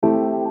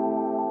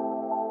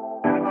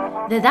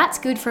The That's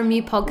Good From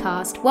You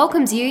podcast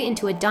welcomes you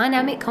into a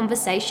dynamic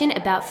conversation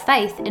about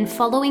faith and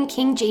following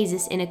King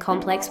Jesus in a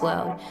complex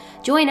world.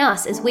 Join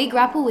us as we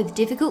grapple with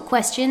difficult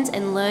questions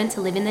and learn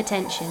to live in the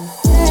tension.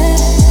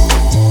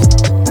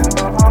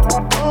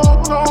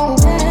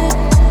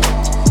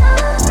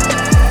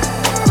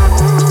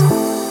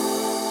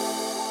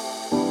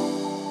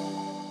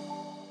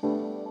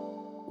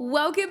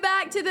 Welcome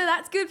back to the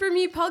That's Good From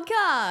You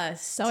podcast.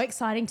 So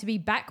exciting to be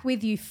back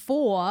with you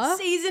for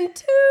Season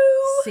 2.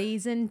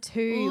 Season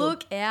 2.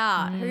 Look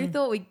out. Who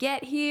thought we'd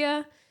get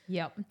here?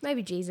 Yep.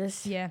 Maybe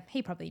Jesus. Yeah,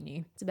 he probably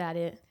knew. That's about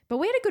it. But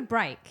we had a good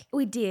break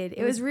We did.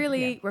 It was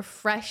really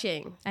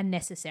refreshing. and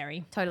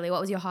necessary. Totally.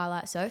 What was your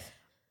highlight, Soph?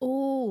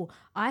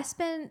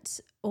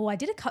 I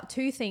did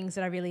two things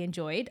that I really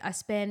enjoyed. I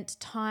spent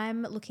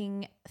time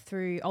looking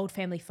through old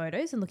family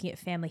photos and looking at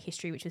family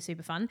history, which was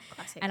super fun.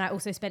 Classic. And I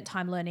also spent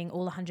time learning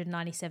all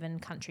 197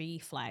 country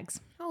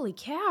flags. Holy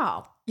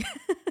cow.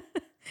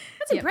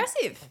 That's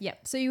impressive.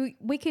 Yep. So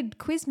we could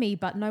quiz me,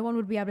 but no one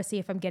would be able to see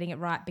if I'm getting it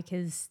right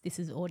because this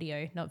is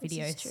audio, not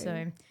video. is true.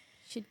 So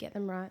Should get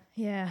them right.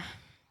 yeah.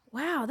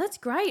 Wow, that's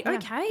great. Yeah.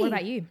 Okay. What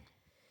about you?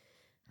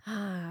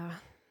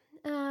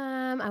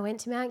 I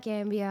went to Mount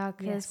Gambier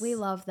because Yes. we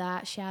love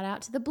that. Shout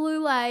out to the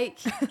Blue Lake.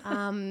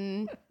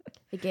 The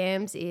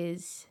Gams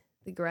is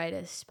the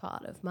greatest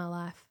part of my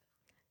life.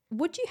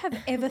 Would you have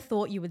ever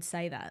thought you would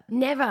say that?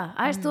 Never.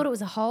 I just thought it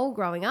was a hole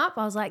growing up.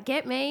 I was like,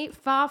 get me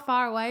far,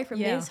 far away from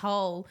Yeah. this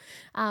hole.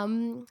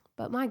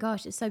 But my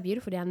gosh, it's so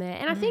beautiful down there.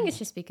 And I think it's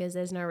just because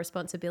there's no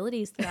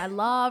responsibilities that I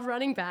love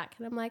running back.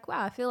 And I'm like,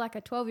 wow, I feel like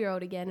a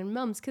 12-year-old again and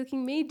mum's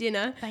cooking me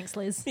dinner. Thanks,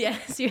 Liz. Yeah,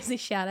 seriously,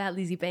 shout out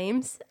Lizzie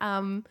Beams.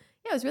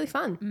 Yeah, it was really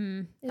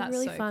fun. It was that's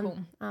really so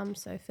fun.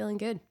 So feeling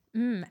good.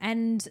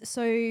 And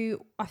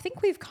so I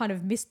think we've kind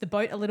of missed the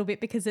boat a little bit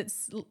because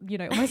it's,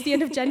 almost the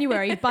end of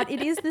January, but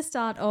it is the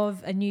start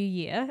of a new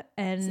year.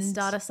 And To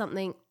start us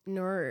something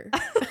new.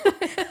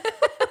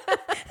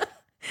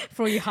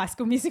 for all you High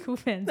School Musical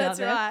fans out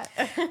there.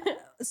 right.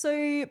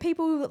 So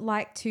people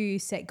like to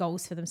set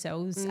goals for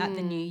themselves at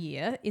the new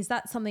year. Is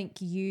that something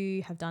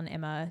you have done,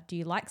 Emma? Do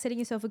you like setting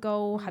yourself a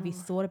goal? Have you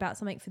thought about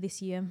something for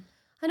this year?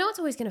 I know it's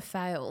always going to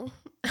fail.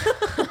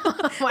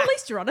 At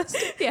least you're honest.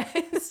 Yeah,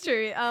 it's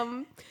true.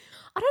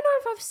 I don't know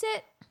if I've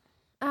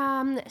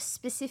set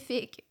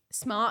specific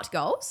SMART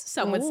goals,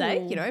 some would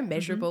say,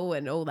 measurable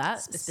and all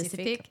that,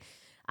 specific.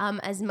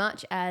 As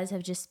much as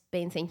have just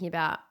been thinking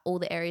about all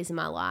the areas in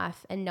my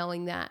life and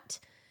knowing that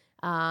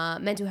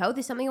mental health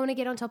is something I want to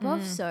get on top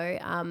of. So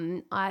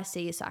I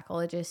see a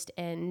psychologist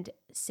and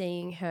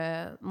seeing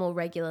her more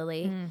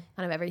regularly,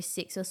 kind of every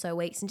 6 or so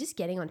weeks, and just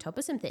getting on top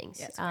of some things.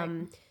 That's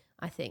great.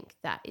 I think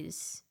that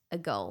is a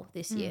goal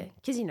this year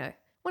because,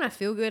 when I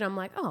feel good, I'm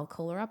like, oh, I'll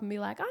call her up and be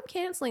like, I'm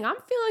cancelling. I'm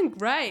feeling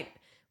great.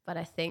 But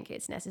I think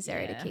it's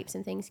necessary to keep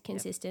some things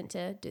consistent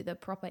to do the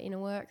proper inner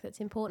work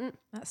that's important.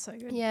 That's so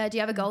good. Yeah. Do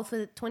you have a goal for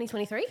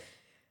 2023?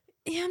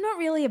 Yeah, I'm not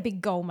really a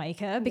big goal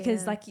maker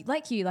because like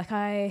you,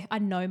 I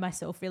know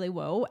myself really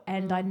well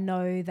and I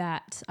know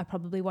that I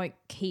probably won't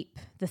keep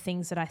the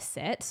things that I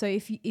set. So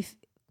if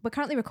we're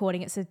currently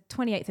recording, it's the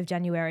 28th of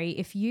January.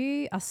 If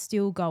you are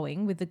still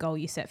going with the goal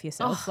you set for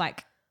yourself,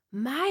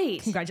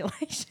 Mate.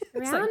 congratulations.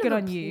 Round Good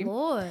of on you.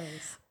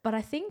 applause. But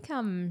I think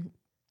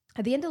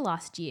at the end of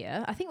last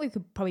year, I think we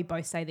could probably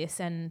both say this,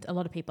 and a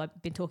lot of people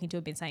I've been talking to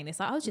have been saying this.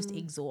 Like, I was just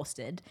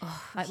exhausted.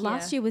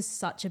 Last year was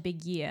such a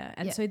big year.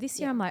 And so this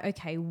year I'm like,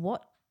 okay,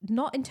 what,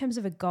 not in terms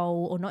of a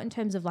goal or not in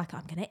terms of like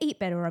I'm going to eat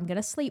better or I'm going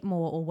to sleep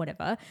more or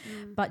whatever,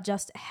 but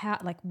just how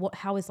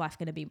is life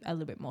going to be a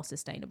little bit more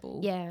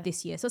sustainable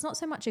this year? So it's not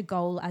so much a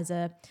goal as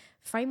a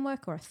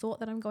framework or a thought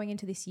that I'm going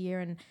into this year,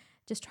 and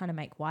just trying to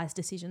make wise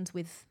decisions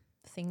with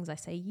things I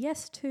say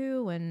yes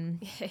to,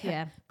 and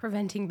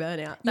Preventing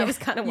burnout. That was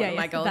kind of one of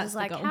my goals. That's It's the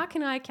like, goal. how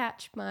can I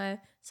catch my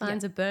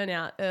signs of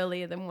burnout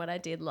earlier than what I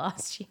did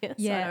last year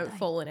so I don't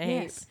fall in a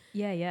heap?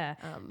 Yes. Yeah.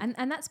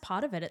 And that's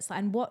part of it. It's like,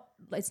 and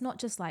it's not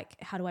just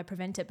like, how do I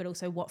prevent it, but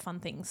also what fun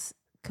things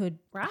could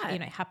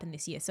happen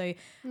this year. So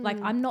like,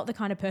 I'm not the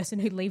kind of person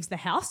who leaves the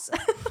house.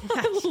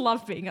 I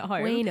love being at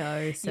home. We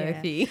know,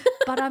 Sophie.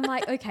 But I'm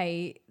like,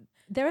 okay,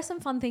 there are some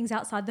fun things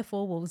outside the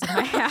four walls of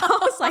my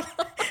house. Like,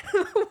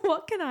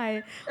 what can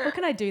I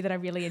do that I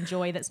really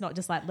enjoy that's not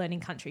just like learning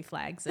country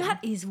flags? And,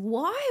 That is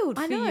wild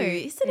for you,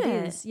 isn't it?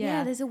 It is,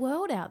 yeah. There's a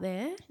world out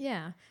there.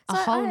 yeah. A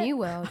So whole new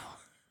world.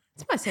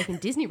 It's my second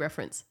Disney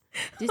reference.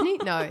 Disney?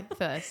 No,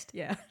 first.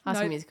 Yeah. High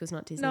School No, Musical's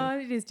not Disney. No,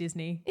 it is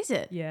Disney. Is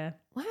it? Yeah.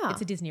 Wow.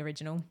 It's a Disney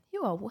original.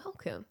 You are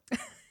welcome.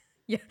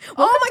 Yeah.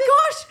 Oh my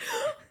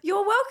gosh.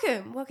 You're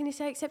welcome. What can you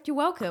say except you're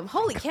welcome?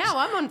 Holy cow,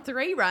 I'm on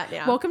 3 right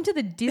now. Welcome to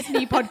the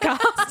Disney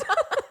podcast.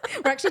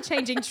 We're actually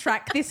changing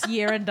track this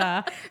year and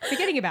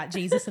forgetting about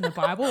Jesus and the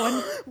Bible.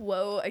 And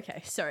Whoa,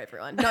 okay. Sorry,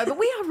 everyone. No, but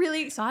we are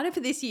really excited for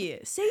this year.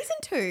 Season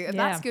 2 of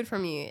That's Good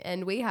From You.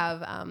 And we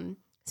have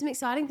some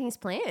exciting things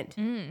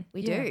planned.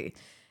 We do.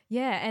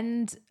 yeah,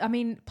 and I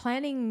mean,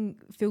 planning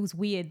feels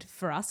weird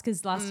for us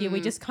because last year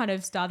we just kind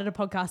of started a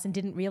podcast and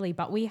didn't really,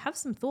 but we have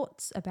some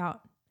thoughts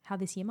about how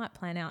this year might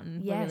plan out,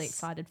 and we're really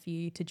excited for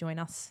you to join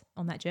us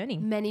on that journey.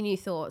 Many new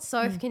thoughts.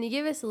 So can you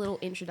give us a little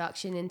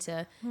introduction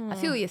into a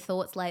few of your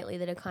thoughts lately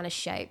that have kind of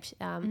shaped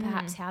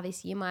perhaps how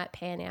this year might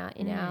pan out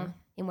in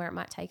where it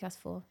might take us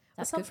for?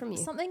 That's good from you.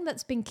 Something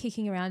that's been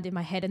kicking around in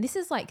my head, and this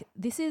is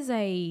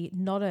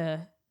not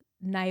a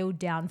nailed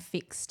down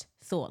fixed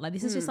thought. Like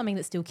this is just something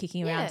that's still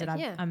kicking around that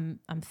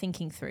I'm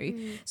thinking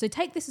through. So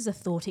take this as a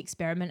thought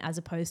experiment as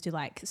opposed to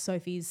like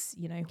Sophie's,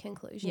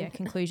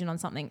 conclusion on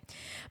something.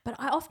 But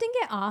I often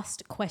get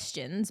asked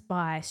questions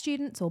by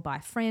students or by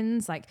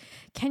friends like,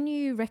 can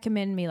you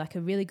recommend me like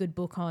a really good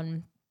book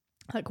on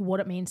like what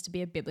it means to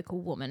be a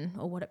biblical woman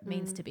or what it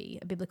means to be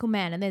a biblical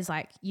man? And there's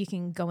like, you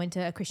can go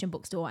into a Christian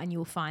bookstore and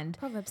you'll find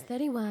Proverbs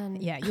 31.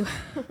 Yeah.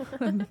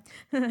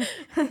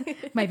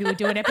 Maybe we'll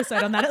do an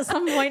episode on that at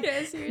some point.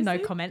 Yeah, seriously. No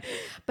comment.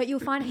 But you'll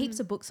find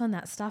heaps of books on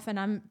that stuff.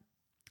 And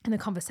the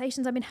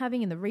conversations I've been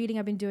having and the reading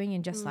I've been doing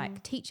and just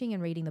like teaching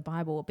and reading the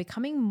Bible,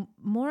 becoming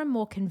more and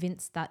more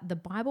convinced that the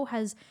Bible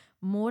has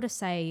more to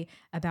say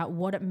about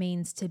what it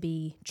means to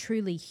be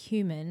truly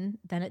human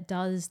than it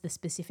does the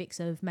specifics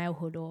of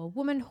malehood or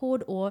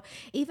womanhood, or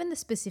even the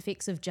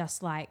specifics of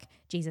just like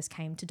Jesus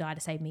came to die to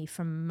save me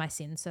from my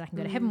sins so that I can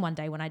go to heaven one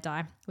day when I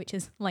die, which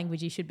is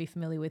language you should be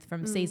familiar with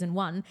from season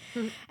 1.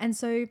 And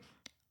so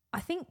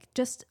I think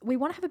just we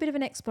want to have a bit of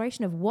an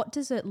exploration of what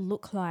does it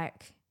look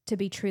like to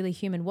be truly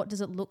human? What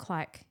does it look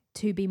like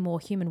to be more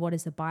human? What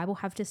does the Bible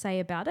have to say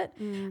about it?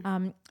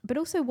 But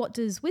also, what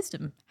does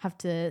wisdom have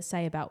to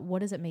say about what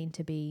does it mean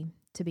to be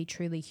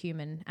truly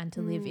human and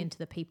to live into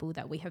the people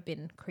that we have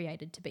been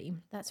created to be?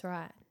 That's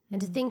right. And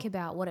to think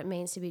about what it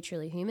means to be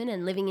truly human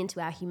and living into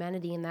our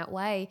humanity in that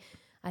way,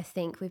 I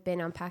think we've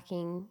been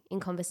unpacking in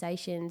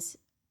conversations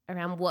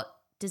around what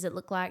does it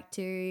look like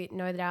to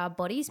know that our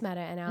bodies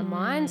matter and our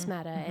minds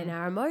matter and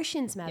our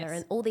emotions matter,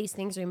 and all these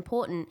things are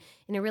important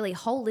in a really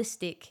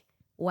holistic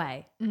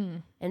way.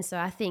 And so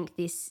I think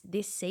this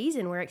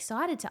season we're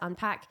excited to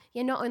unpack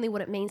not only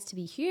what it means to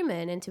be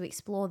human and to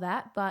explore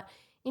that, but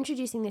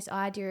introducing this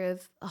idea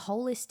of a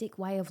holistic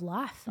way of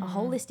life, a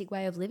holistic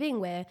way of living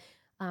where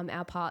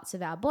our parts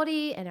of our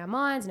body and our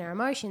minds and our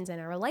emotions and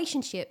our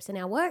relationships and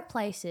our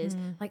workplaces,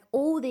 like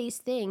all these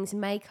things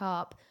make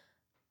up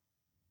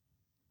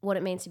what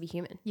it means to be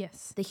human.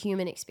 Yes. The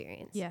human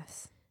experience.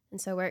 Yes.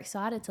 And so we're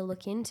excited to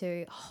look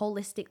into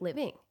holistic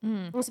living.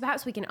 And so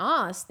perhaps we can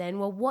ask then,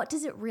 well, what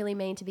does it really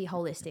mean to be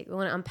holistic? We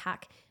want to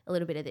unpack a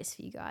little bit of this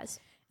for you guys.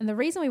 And the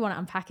reason we want to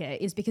unpack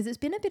it is because it's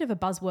been a bit of a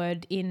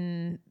buzzword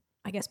in,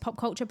 I guess, pop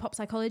culture, pop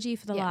psychology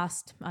for the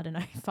last,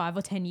 5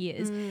 or 10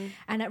 years.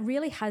 And it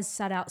really has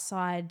sat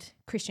outside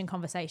Christian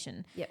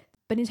conversation. Yep.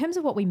 But in terms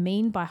of what we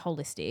mean by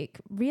holistic,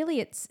 really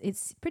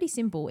it's pretty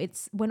simple.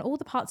 It's when all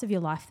the parts of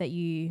your life that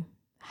you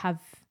have,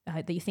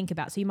 that you think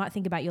about. So you might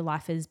think about your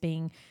life as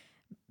being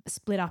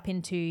split up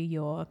into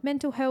your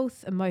mental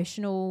health,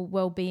 emotional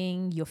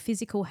well-being, your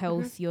physical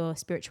health, your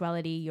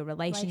spirituality, your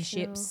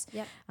relationships.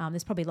 Yep.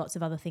 There's probably lots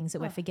of other things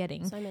that we're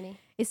forgetting. So many.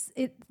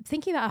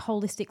 Thinking about a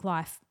holistic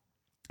life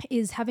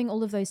is having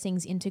all of those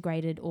things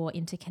integrated or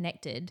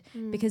interconnected,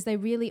 because they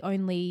really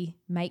only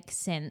make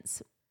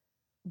sense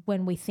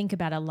when we think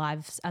about our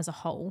lives as a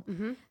whole.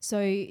 So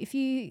if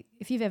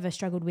you've ever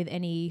struggled with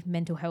any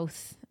mental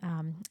health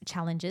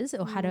challenges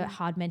or had a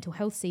hard mental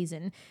health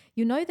season,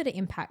 you know that it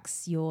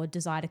impacts your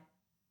desire to,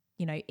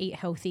 eat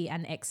healthy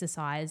and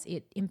exercise.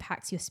 It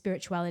impacts your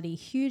spirituality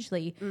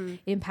hugely.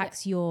 It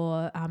impacts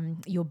your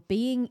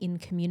being in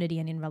community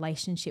and in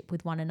relationship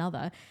with one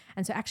another.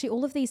 And so actually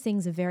all of these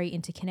things are very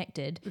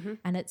interconnected,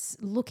 and it's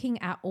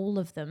looking at all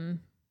of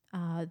them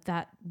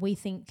that we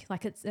think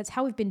like that's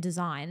how we've been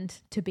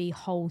designed to be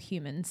whole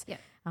humans. Yeah.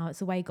 It's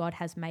the way God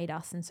has made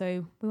us. And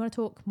so we want to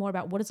talk more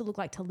about what does it look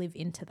like to live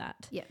into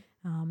that. Yeah.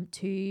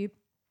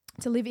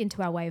 To live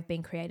into our way of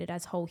being created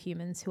as whole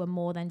humans who are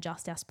more than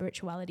just our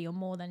spirituality or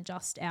more than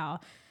just our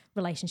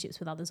relationships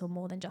with others or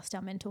more than just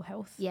our mental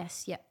health.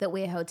 Yes, yeah, that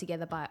we're held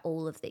together by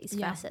all of these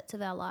facets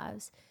of our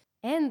lives,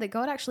 and that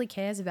God actually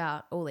cares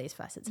about all these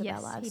facets of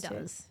our lives. He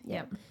does.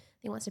 Yeah.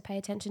 He wants to pay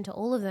attention to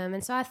all of them.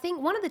 And so I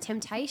think one of the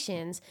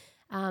temptations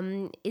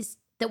is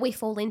that we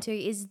fall into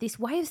is this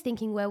way of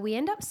thinking where we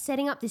end up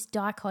setting up this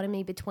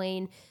dichotomy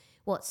between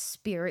what's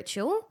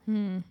spiritual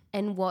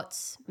and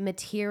what's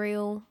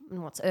material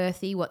and what's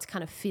earthy, what's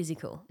kind of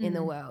physical in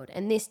the world.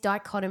 And this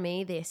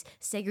dichotomy, this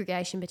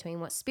segregation between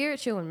what's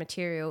spiritual and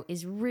material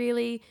is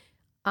really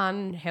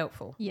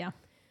unhelpful. Yeah.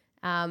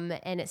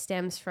 And it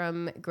stems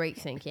from Greek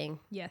thinking.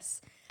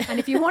 Yes. And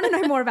if you want to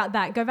know more about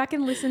that, go back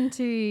and listen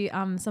to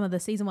some of the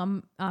season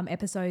 1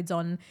 episodes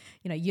on,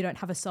 you don't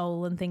have a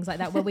soul and things like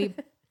that, where we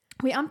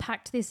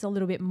unpacked this a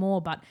little bit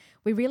more, but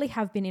we really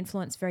have been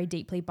influenced very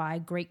deeply by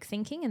Greek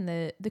thinking, and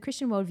the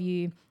Christian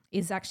worldview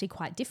is actually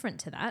quite different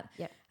to that.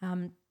 Yep.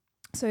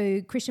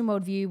 So Christian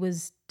worldview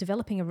was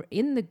developing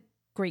in the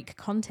Greek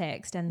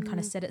context and kind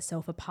of set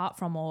itself apart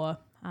from or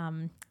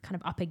kind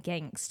of up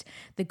against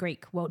the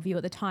Greek worldview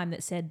at the time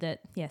that said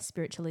that,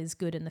 spiritual is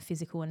good and the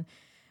physical and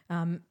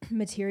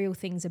material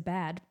things are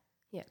bad.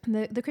 Yeah.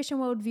 The Christian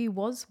worldview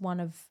was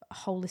one of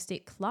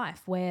holistic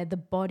life where the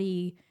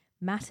body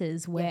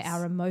matters, where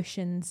our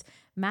emotions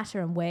matter,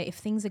 and where if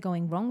things are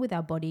going wrong with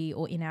our body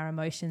or in our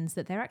emotions,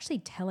 that they're actually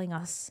telling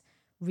us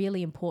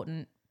really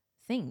important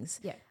things.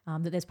 Yeah.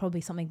 That there's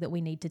probably something that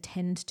we need to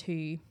tend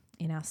to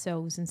in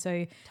ourselves. And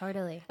so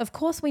Totally. of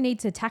course we need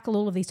to tackle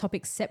all of these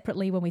topics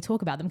separately when we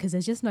talk about them, because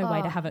there's just no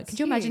way to have it. Could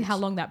you imagine how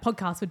long that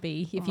podcast would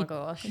be if you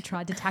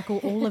tried to tackle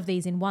all of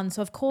these in one?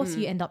 So of course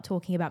you end up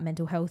talking about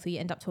mental health, or you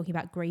end up talking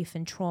about grief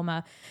and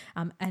trauma,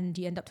 and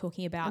you end up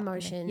talking about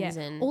emotions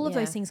and all of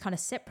those things kind of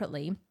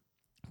separately.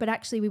 But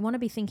actually we want to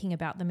be thinking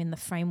about them in the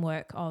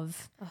framework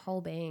of a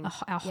whole being,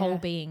 our whole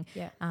being.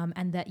 Yeah.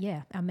 And that,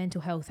 our mental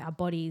health, our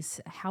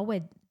bodies, how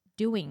we're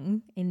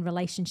doing in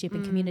relationship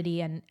and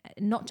community, and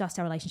not just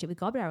our relationship with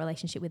God, but our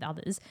relationship with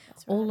others.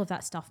 That's right. All of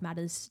that stuff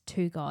matters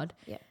to God,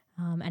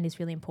 and is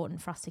really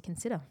important for us to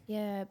consider.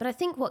 Yeah, but I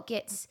think what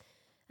takes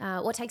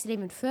it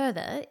even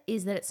further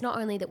is that it's not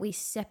only that we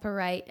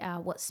separate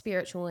what's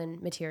spiritual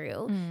and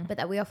material, but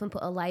that we often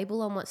put a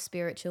label on what's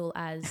spiritual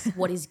as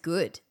what is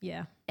good.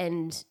 Yeah.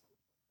 And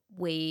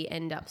we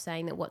end up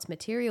saying that what's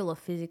material or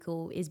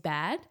physical is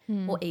bad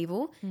or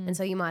evil. And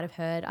so you might have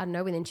heard, I don't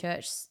know, within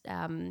church,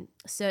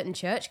 certain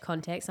church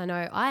contexts, I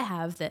know I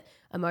have, that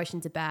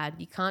emotions are bad.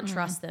 You can't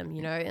trust them,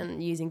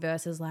 and using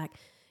verses like,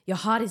 your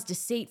heart is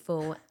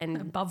deceitful and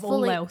above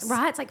all else.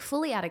 Right? It's like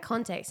fully out of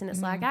context. And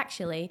it's like,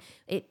 actually,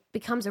 it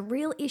becomes a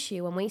real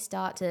issue when we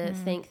start to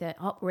think that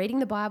reading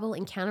the Bible,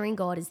 encountering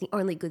God is the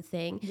only good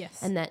thing.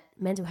 Yes. And that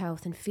mental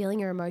health and feeling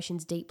your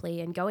emotions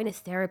deeply and going to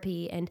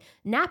therapy and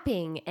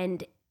napping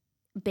and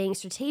being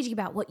strategic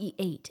about what you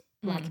eat,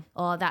 like,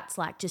 that's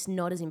like just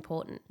not as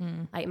important.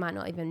 Like, it might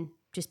not even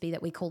just be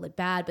that we call it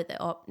bad, but that,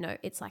 no,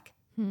 it's like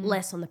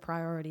less on the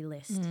priority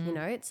list.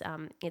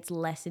 It's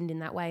lessened in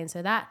that way. And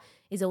so that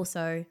is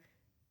also,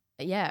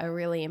 a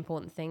really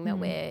important thing that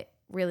we're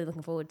really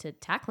looking forward to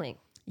tackling.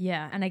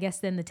 Yeah. And I guess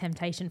then the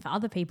temptation for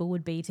other people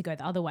would be to go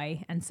the other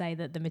way and say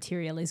that the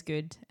material is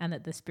good and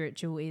that the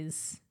spiritual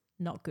is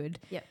not good.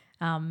 Yep.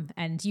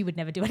 And you would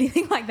never do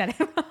anything like that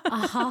ever.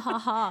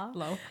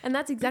 Lol. And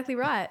that's exactly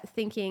right.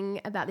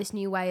 Thinking about this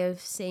new way of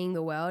seeing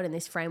the world and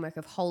this framework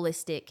of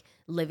holistic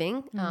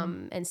living,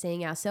 and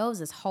seeing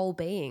ourselves as whole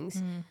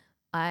beings.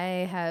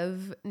 I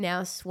have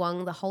now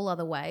swung the whole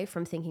other way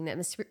from thinking that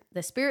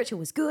the spiritual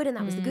was good and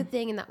that was the good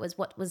thing and that was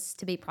what was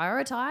to be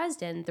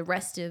prioritized, and the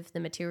rest of the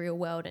material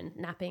world and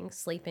napping,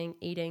 sleeping,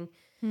 eating,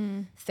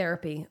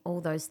 therapy, all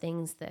those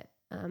things that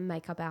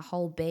make up our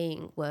whole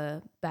being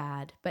were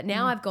bad. But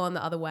now I've gone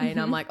the other way and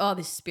I'm like,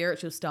 this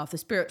spiritual stuff, the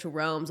spiritual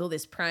realms, all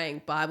this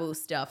praying Bible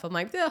stuff. I'm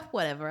like,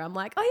 whatever. I'm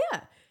like,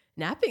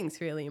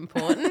 napping's really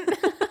important.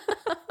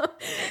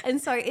 And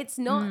so it's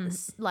not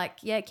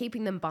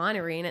keeping them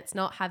binary, and it's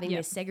not having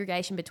this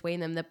segregation between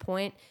them. The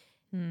point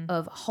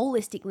of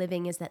holistic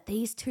living is that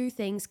these two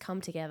things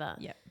come together.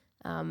 Yep.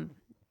 That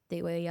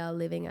we are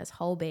living as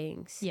whole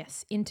beings.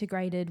 Yes,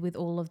 integrated with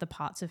all of the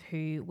parts of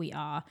who we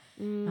are.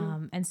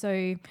 And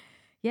so,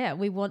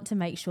 we want to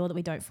make sure that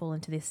we don't fall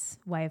into this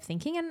way of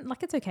thinking. And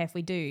like, it's okay if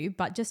we do,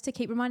 but just to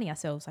keep reminding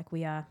ourselves, like,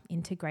 we are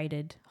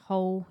integrated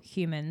whole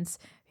humans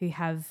who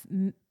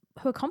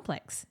are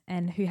complex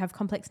and who have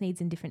complex needs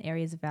in different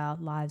areas of our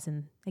lives.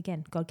 And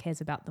again, God cares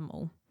about them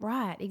all.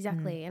 Right,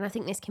 exactly. And I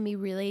think this can be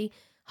really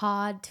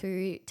hard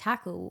to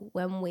tackle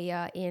when we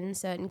are in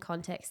certain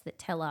contexts that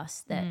tell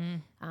us that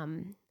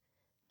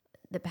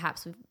that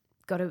perhaps we've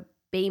got to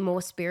be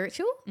more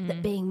spiritual,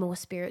 that being more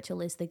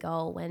spiritual is the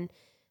goal, when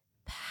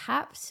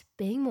perhaps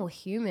being more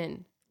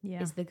human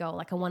is the goal.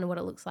 Like, I wonder what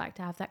it looks like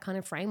to have that kind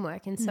of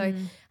framework. And so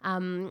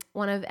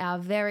one of our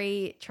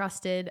very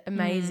trusted,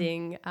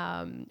 amazing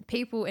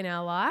people in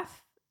our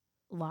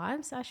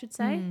lives, I should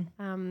say,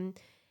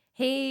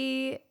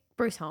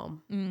 Bruce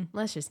Holm,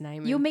 let's just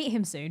name him. You'll meet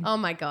him soon. Oh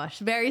my gosh,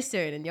 very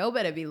soon. And y'all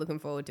better be looking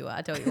forward to it.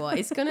 I tell you what,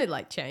 it's going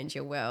to change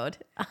your world.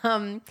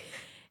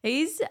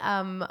 He's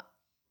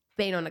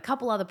been on a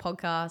couple other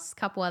podcasts,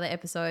 couple other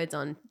episodes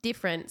on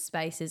different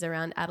spaces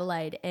around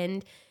Adelaide.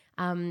 And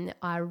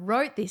I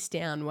wrote this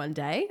down one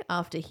day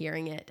after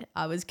hearing it.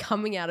 I was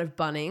coming out of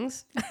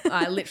Bunnings.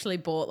 I literally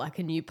bought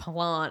a new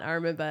plant, I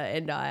remember,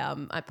 and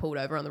I pulled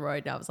over on the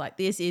road and I was like,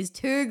 this is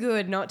too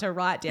good not to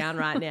write down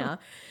right now.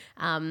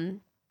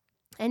 And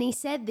he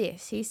said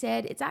this. He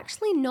said, it's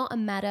actually not a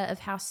matter of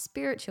how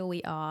spiritual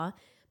we are,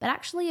 but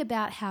actually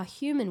about how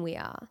human we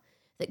are.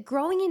 That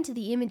growing into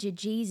the image of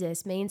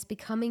Jesus means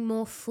becoming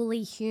more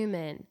fully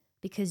human,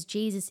 because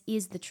Jesus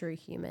is the true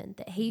human,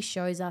 that he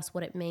shows us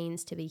what it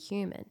means to be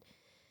human.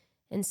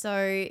 And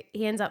so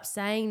he ends up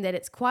saying that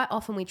it's quite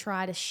often we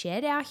try to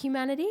shed our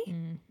humanity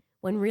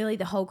when really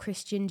the whole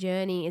Christian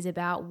journey is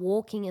about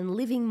walking and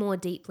living more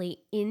deeply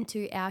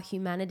into our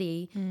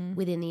humanity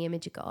within the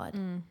image of God.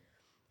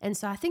 And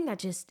so I think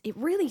that it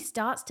really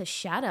starts to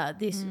shatter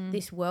this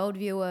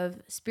worldview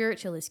of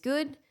spiritual is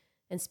good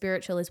and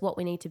spiritual is what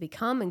we need to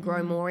become and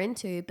grow more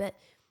into. But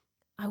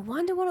I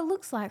wonder what it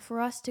looks like for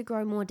us to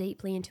grow more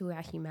deeply into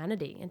our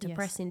humanity and to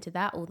press into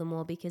that all the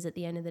more, because at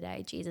the end of the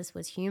day, Jesus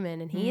was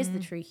human and he is the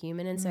true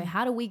human. And so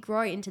how do we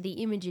grow into the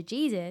image of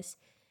Jesus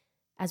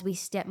as we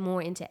step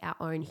more into our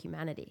own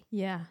humanity.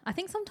 Yeah. I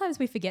think sometimes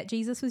we forget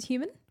Jesus was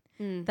human,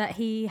 that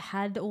he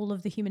had all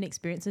of the human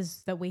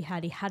experiences that we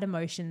had. He had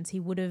emotions. He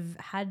would have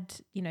had,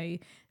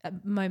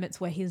 moments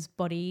where his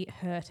body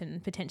hurt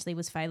and potentially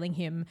was failing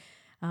him.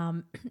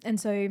 And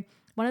so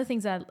one of the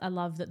things I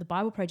love that the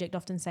Bible Project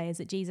often say is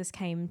that Jesus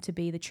came to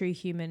be the true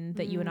human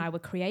that you and I were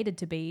created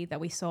to be, that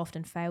we so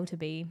often fail to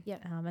be.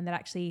 Yep. And that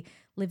actually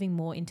living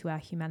more into our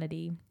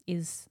humanity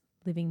is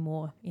living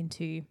more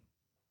into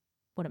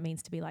what it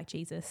means to be like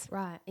Jesus.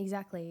 Right,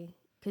 exactly.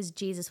 Because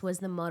Jesus was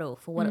the model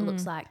for what it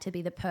looks like to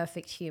be the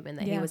perfect human,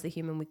 that he was the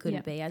human we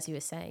couldn't be, as you were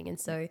saying. And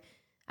so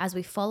as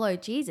we follow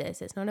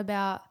Jesus, it's not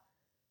about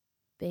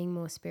being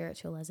more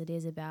spiritual as it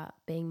is about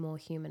being more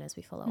human as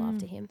we follow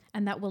after him.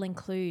 And that will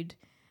include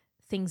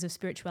things of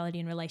spirituality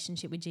and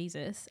relationship with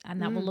Jesus.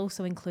 And that will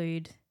also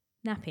include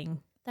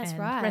napping. That's and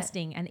right.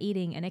 resting and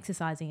eating and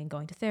exercising and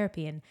going to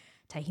therapy and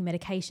taking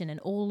medication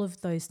and all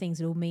of those things.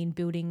 It'll mean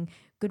building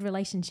good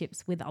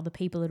relationships with other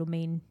people. It'll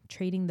mean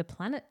treating the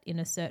planet in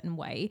a certain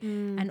way.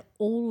 And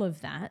all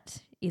of that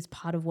is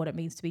part of what it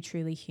means to be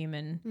truly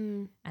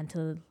human and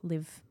to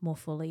live more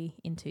fully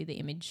into the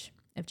image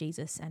of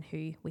Jesus and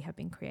who we have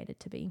been created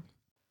to be.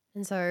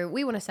 And so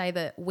we want to say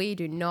that we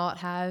do not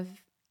have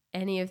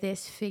any of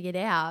this figured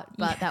out,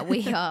 but that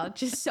we are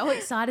just so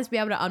excited to be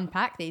able to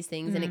unpack these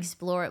things and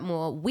explore it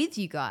more with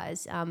you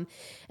guys. And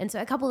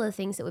so a couple of the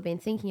things that we've been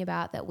thinking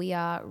about that we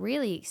are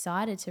really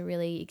excited to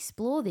really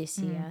explore this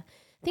year,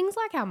 things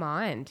like our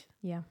mind,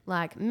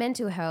 like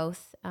mental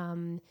health,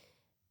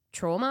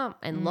 trauma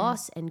and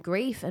loss and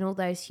grief and all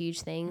those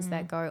huge things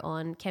that go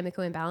on,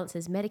 chemical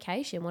imbalances,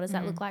 medication. What does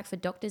that look like for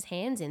doctors'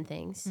 hands in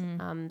things?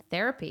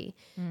 Therapy.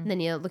 And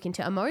then you look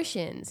into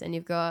emotions and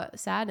you've got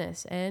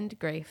sadness and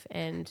grief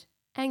and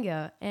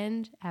anger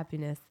and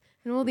happiness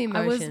and all the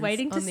emotions. I was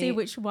waiting to see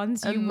which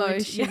ones you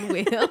emotion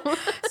would. wheel.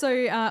 So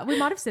we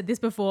might have said this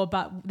before,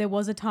 but there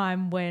was a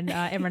time when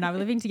Emma and I were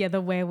living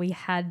together where we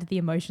had the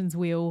emotions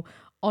wheel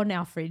on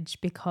our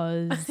fridge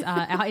because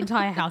our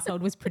entire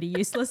household was pretty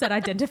useless at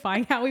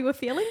identifying how we were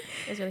feeling.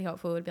 It was really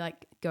helpful. It would be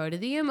like, go to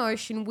the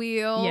emotion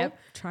wheel. Yep.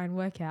 Try and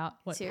work out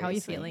how you're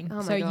feeling. Oh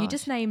my so gosh. you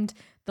just named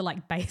the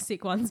like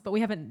basic ones, but we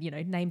haven't,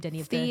 named any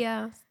of the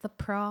Fear,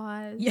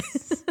 surprise.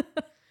 Yes.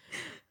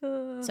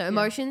 So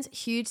emotions,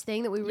 huge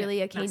thing that we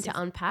really are keen massive.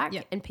 to unpack,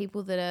 Yep. and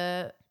people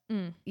that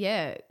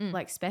are,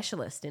 like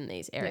specialists in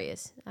these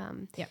areas.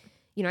 Yep.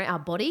 Our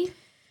body.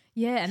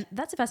 Yeah, and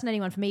that's a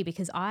fascinating one for me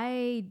because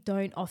I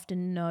don't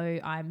often know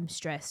I'm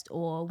stressed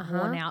or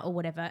worn out or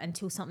whatever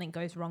until something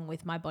goes wrong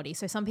with my body.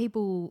 So some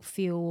people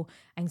feel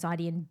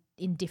anxiety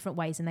in different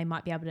ways and they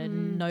might be able to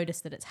notice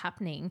that it's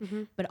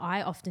happening, but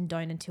I often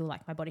don't until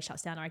like my body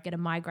shuts down or I get a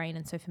migraine.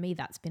 And so for me,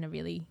 that's been a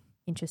really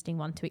interesting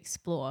one to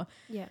explore.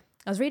 Yeah.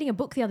 I was reading a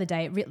book the other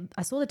day.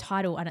 I saw the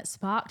title and it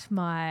sparked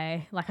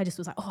I just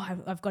was like,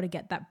 I've got to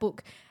get that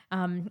book.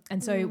 And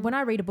so when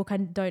I read a book, I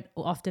don't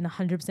often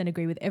 100%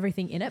 agree with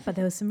everything in it, but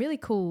there was some really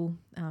cool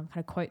kind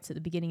of quotes at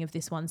the beginning of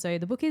this one. So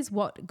the book is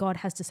What God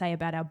Has to Say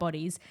About Our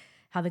Bodies,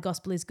 How the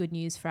Gospel is Good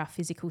News for Our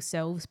Physical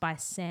Selves by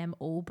Sam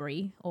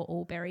Allberry or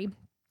Allberry.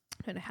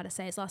 I don't know how to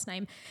say his last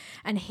name.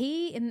 And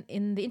he,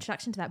 in the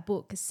introduction to that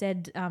book,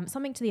 said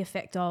something to the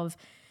effect of,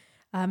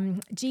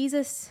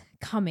 Jesus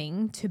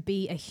coming to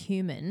be a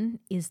human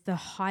is the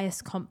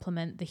highest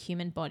compliment the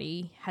human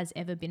body has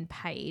ever been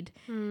paid,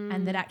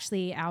 and that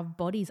actually our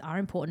bodies are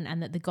important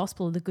and that the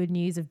gospel, the good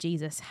news of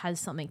Jesus, has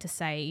something to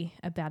say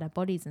about our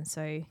bodies. And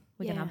so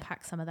we're going to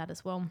unpack some of that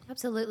as well.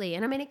 Absolutely.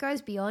 And I mean, it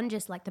goes beyond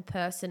just like the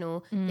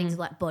personal things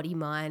like body,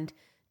 mind,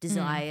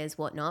 desires,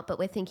 whatnot, but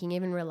we're thinking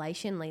even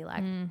relationally,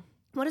 like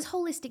what does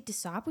holistic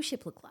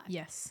discipleship look like?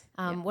 Yes.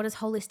 What does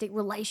holistic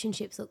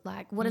relationships look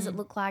like? What does it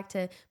look like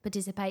to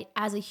participate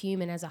as a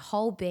human, as a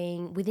whole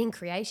being within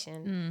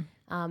creation?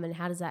 And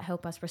how does that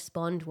help us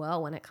respond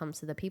well when it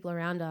comes to the people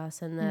around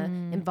us and the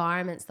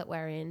environments that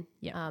we're in?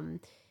 Yeah.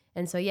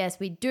 And so, yes,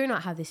 we do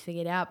not have this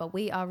figured out, but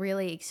we are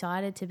really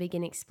excited to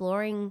begin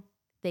exploring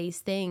these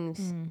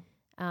things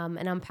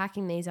and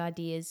unpacking these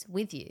ideas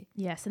with you.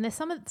 Yes, and there's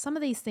some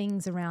of these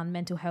things around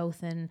mental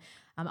health and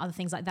other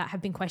things like that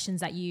have been questions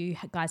that you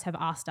guys have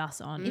asked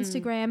us on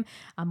Instagram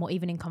or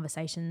even in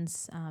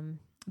conversations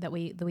that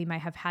we may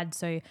have had.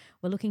 So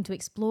we're looking to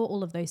explore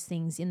all of those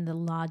things in the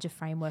larger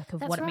framework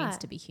of what it means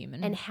to be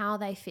human and how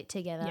they fit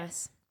together.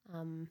 Yes.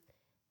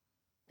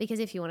 Because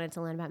if you wanted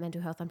to learn about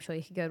mental health, I'm sure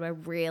you could go to a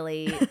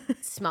really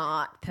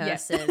smart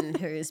person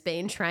who's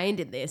been trained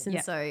in this.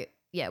 And so,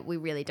 we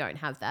really don't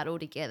have that all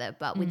together,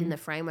 but within the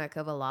framework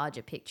of a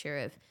larger picture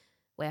of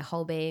we're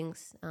whole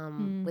beings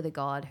with a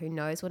God who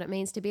knows what it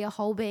means to be a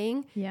whole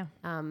being. Yeah.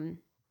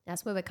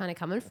 That's where we're kind of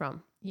coming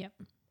from. Yep.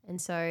 And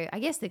so I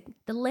guess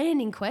the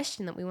landing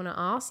question that we want to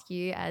ask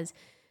you as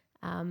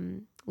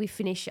we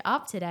finish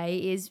up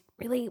today is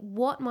really,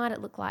 what might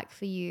it look like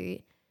for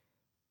you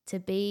to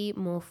be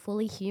more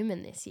fully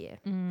human this year?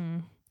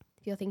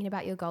 If you're thinking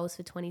about your goals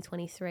for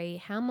 2023,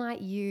 how might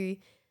you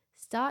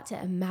start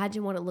to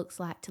imagine what it looks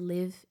like to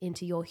live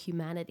into your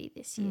humanity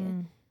this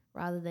year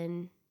rather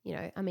than,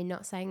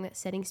 not saying that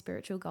setting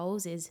spiritual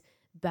goals is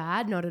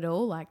bad, not at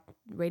all. Like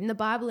reading the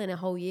Bible in a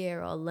whole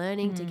year or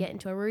learning to get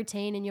into a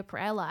routine in your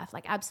prayer life.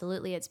 Like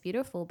absolutely, it's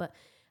beautiful. But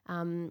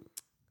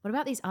what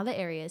about these other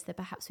areas that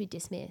perhaps we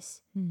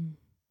dismiss?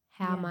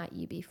 How might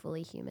you be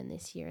fully human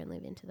this year and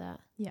live into that?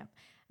 Yeah.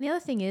 And the other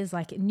thing is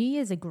like New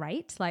Year's are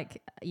great.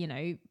 Like, you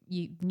know,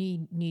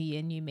 new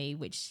year, new me,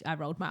 which I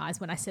rolled my eyes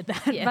when I said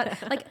that. Yeah.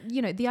 But like,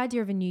 you know, the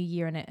idea of a new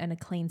year and a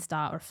clean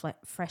start or a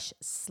fresh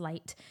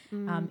slate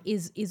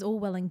is all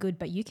well and good,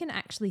 but you can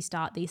actually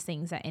start these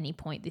things at any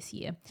point this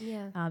year.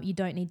 Yeah. You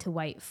don't need to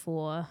wait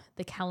for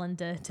the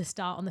calendar to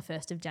start on the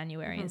 1st of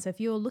January. And so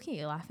if you're looking at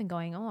your life and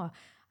going, oh,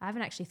 I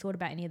haven't actually thought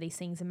about any of these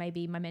things and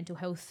maybe my mental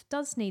health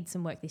does need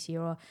some work this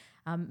year, or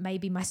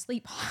maybe my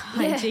sleep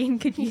hygiene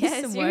could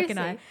use some work and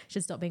I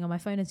should stop being on my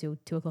phone until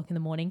 2:00 in the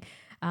morning.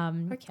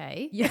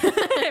 Okay. Yeah.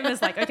 It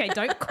was like, okay,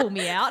 don't call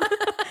me out.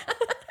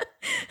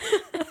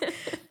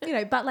 You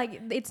know, but like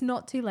it's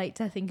not too late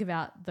to think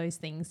about those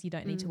things. You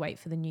don't need to wait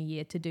for the new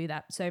year to do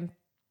that. So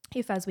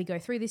if as we go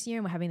through this year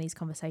and we're having these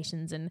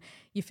conversations and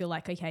you feel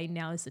like, okay,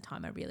 now is the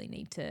time I really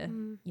need to,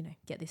 you know,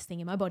 get this thing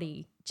in my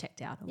body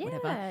checked out or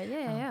whatever.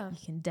 Yeah. You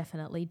can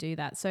definitely do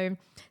that. So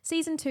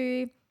season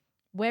 2,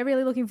 we're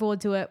really looking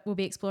forward to it. We'll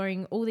be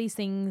exploring all these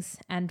things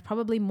and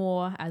probably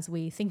more as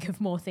we think of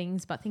more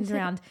things, but things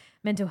around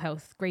mental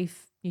health,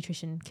 grief,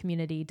 nutrition,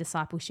 community,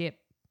 discipleship,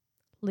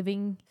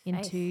 living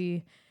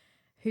into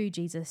who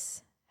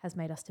Jesus has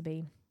made us to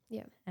be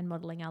and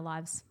modeling our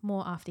lives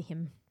more after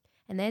him.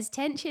 And there's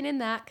tension in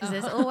that because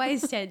there's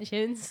always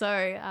tension.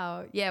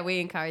 So, we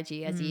encourage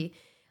you as you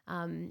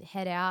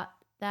head out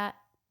that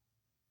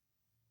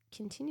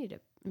continue to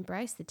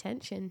embrace the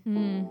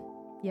tension.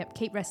 Yep.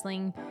 Keep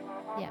wrestling.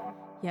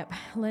 Yep.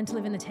 Learn to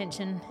live in the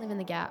tension. Live in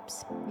the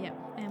gaps. Yep.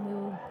 And we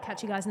will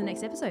catch you guys in the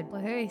next episode.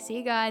 Woohoo. See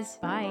you guys.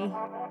 Bye.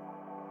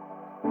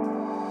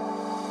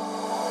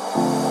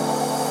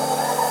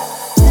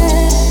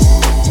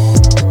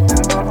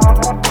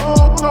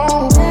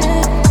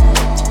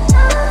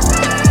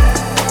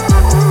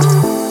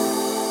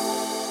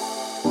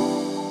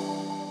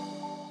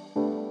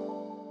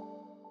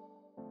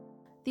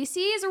 This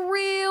is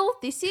real.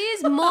 This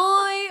is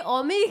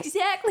I'm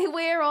exactly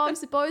where I'm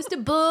supposed to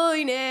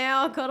be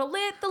now. Gotta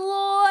let the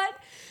light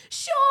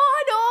shine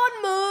on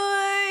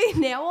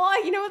me. Now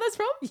you know where that's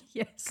from?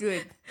 Yes.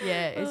 Good.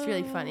 Yeah, it's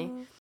really funny.